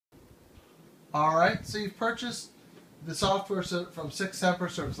Alright, so you've purchased the software from 6 Semper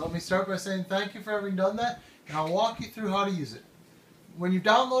Service. Let me start by saying thank you for having done that, and I'll walk you through how to use it. When you've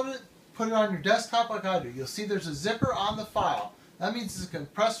downloaded it, put it on your desktop like I do. You'll see there's a zipper on the file. That means it's a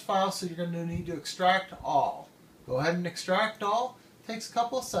compressed file, so you're going to need to extract all. Go ahead and extract all. It takes a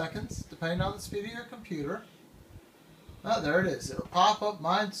couple of seconds, depending on the speed of your computer. Oh, there it is. It'll pop up.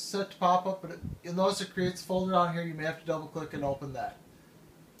 Mine's set to pop up, but you'll notice it creates a folder down here. You may have to double click and open that.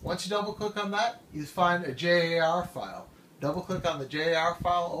 Once you double click on that, you find a JAR file. Double click on the JAR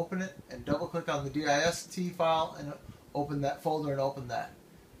file, open it, and double click on the DIST file and open that folder and open that.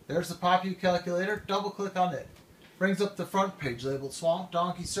 There's the PopuCalculator. Double click on it. Brings up the front page labeled Swamp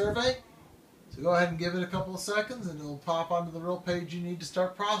Donkey Survey. So go ahead and give it a couple of seconds and it'll pop onto the real page you need to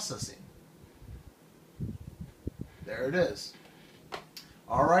start processing. There it is.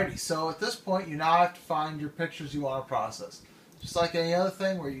 Alrighty, so at this point you now have to find your pictures you want to process. Just like any other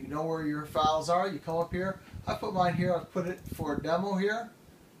thing where you know where your files are, you come up here. I put mine here, I've put it for a demo here.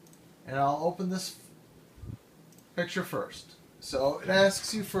 And I'll open this picture first. So it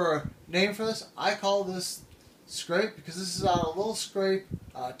asks you for a name for this. I call this scrape because this is on a little scrape,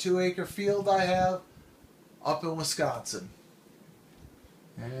 2-acre field I have up in Wisconsin.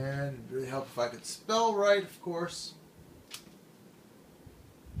 And it'd really help if I could spell right, of course.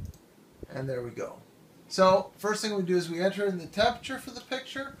 And there we go. So first thing we do is we enter in the temperature for the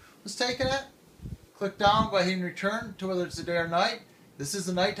picture was taken at. Click down by hitting return to whether it's the day or night. This is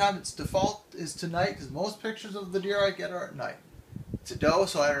the nighttime. Its default is to night because most pictures of the deer I get are at night. It's a doe,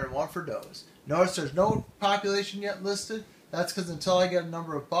 so I enter in one for does. Notice there's no population yet listed. That's because until I get a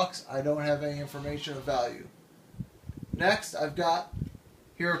number of bucks, I don't have any information of value. Next, I've got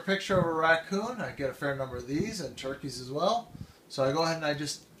here a picture of a raccoon. I get a fair number of these and turkeys as well. So I go ahead and I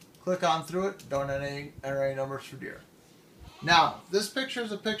just click on through it. Don't enter any numbers for deer. Now, this picture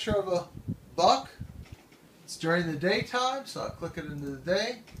is a picture of a buck. It's during the daytime, so I'll click it into the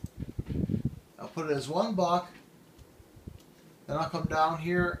day. I'll put it as one buck. Then I'll come down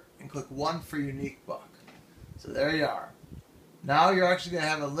here and click 1 for unique buck. So there you are. Now you're actually going to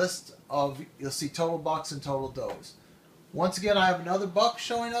have a list of, you'll see total bucks and total does. Once again, I have another buck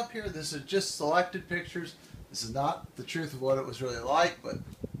showing up here. This is just selected pictures. This is not the truth of what it was really like, but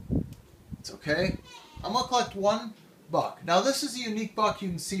it's okay. I'm going to collect 1 buck. Now this is a unique buck you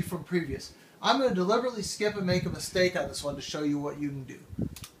can see from previous. I'm going to deliberately skip and make a mistake on this one to show you what you can do.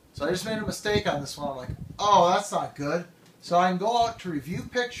 So I just made a mistake on this one. I'm like, oh, that's not good. So I can go out to review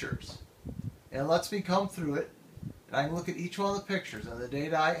pictures, and it lets me come through it, and I can look at each one of the pictures and the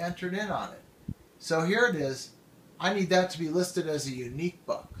data I entered in on it. So here it is. I need that to be listed as a unique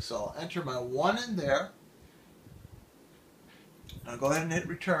buck. So I'll enter my 1 in there. I'll go ahead and hit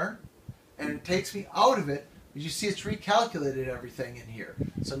return, and it takes me out of it. As you see, it's recalculated everything in here.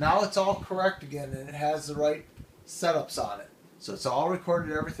 So now it's all correct again, and it has the right setups on it. So it's all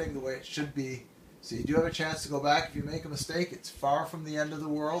recorded everything the way it should be. So you do have a chance to go back if you make a mistake. It's far from the end of the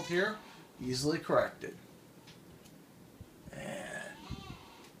world here. Easily corrected. And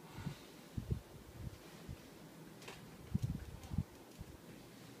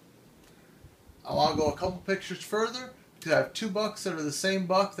I want to go a couple pictures further because I have 2 bucks that are the same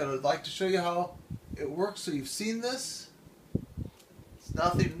buck that I would like to show you how it works. So you've seen this. It's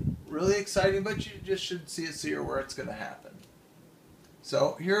nothing really exciting, but you just should see it so you're aware it's going to happen.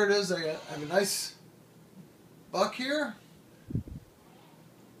 So here it is. I have a nice buck here.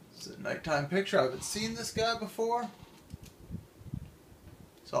 It's a nighttime picture. I haven't seen this guy before.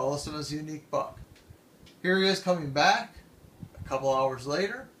 So I'll list him as a unique buck. Here he is coming back a couple hours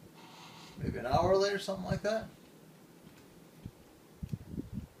later. Maybe an hour later, something like that.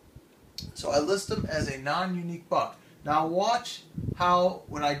 So I list him as a non-unique buck. Now watch how,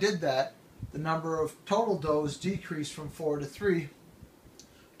 when I did that, the number of total does decreased from 4 to 3.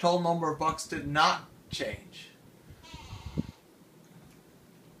 Total number of bucks did not change.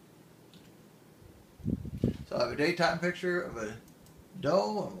 So I have a daytime picture of a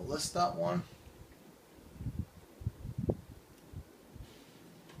doe, and we'll list that one.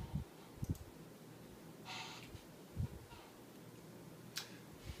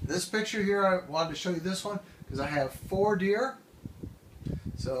 This picture here, I wanted to show you this one because I have 4 deer.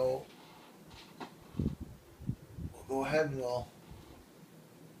 So we'll go ahead and we'll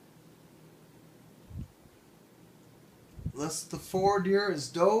list the 4 deer as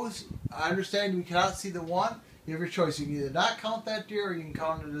does. I understand we cannot see the 1. You have your choice. You can either not count that deer or you can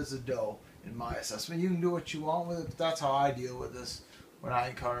count it as a doe in my assessment. You can do what you want with it, but that's how I deal with this when I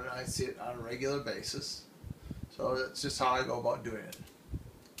encounter it. I see it on a regular basis. So that's just how I go about doing it.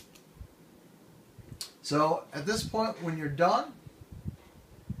 So at this point, when you're done,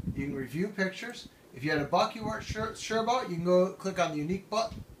 You can review pictures. If you had a buck you weren't sure about, you can go click on the Unique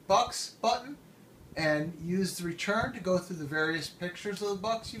Bucks button and use the return to go through the various pictures of the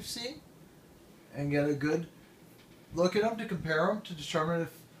bucks you've seen and get a good look at them to compare them to determine if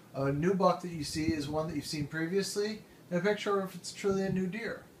a new buck that you see is one that you've seen previously in a picture or if it's truly a new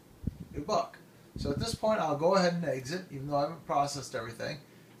deer, new buck. So at this point I'll go ahead and exit, even though I haven't processed everything.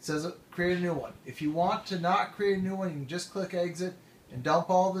 It says create a new one. If you want to not create a new one, you can just click exit and dump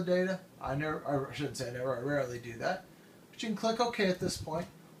all the data. I shouldn't say never, I rarely do that. But you can click OK at this point.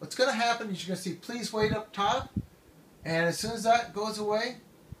 What's going to happen is you're going to see please wait up top, and as soon as that goes away,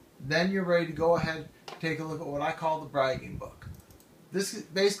 then you're ready to go ahead and take a look at what I call the bragging book. This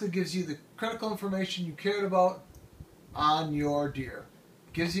basically gives you the critical information you cared about on your deer.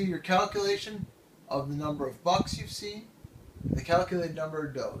 It gives you your calculation of the number of bucks you've seen and the calculated number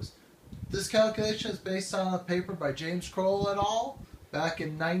of does. This calculation is based on a paper by James Crowell et al. Back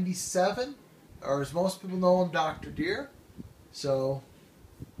in '97, or as most people know him, Dr. Deer. So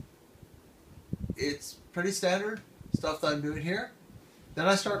it's pretty standard stuff that I'm doing here. Then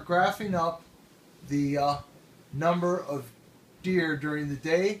I start graphing up the number of deer during the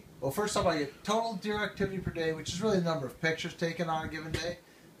day. Well, first off, I get total deer activity per day, which is really the number of pictures taken on a given day.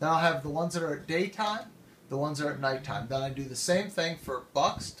 Then I'll have the ones that are at daytime, the ones that are at nighttime. Then I do the same thing for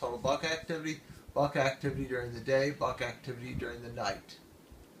bucks, total buck activity during the day, buck activity during the night.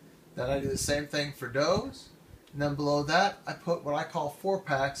 Then I do the same thing for does. And then below that, I put what I call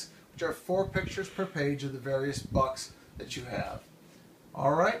 4-packs, which are 4 pictures per page of the various bucks that you have.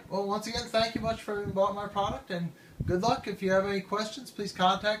 Alright, well once again, thank you much for having bought my product, and good luck. If you have any questions, please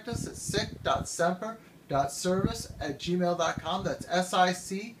contact us at sic.semper.service@gmail.com. That's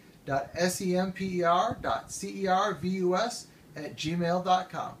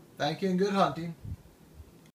sic.semper.cervus@gmail.com. Thank you and good hunting.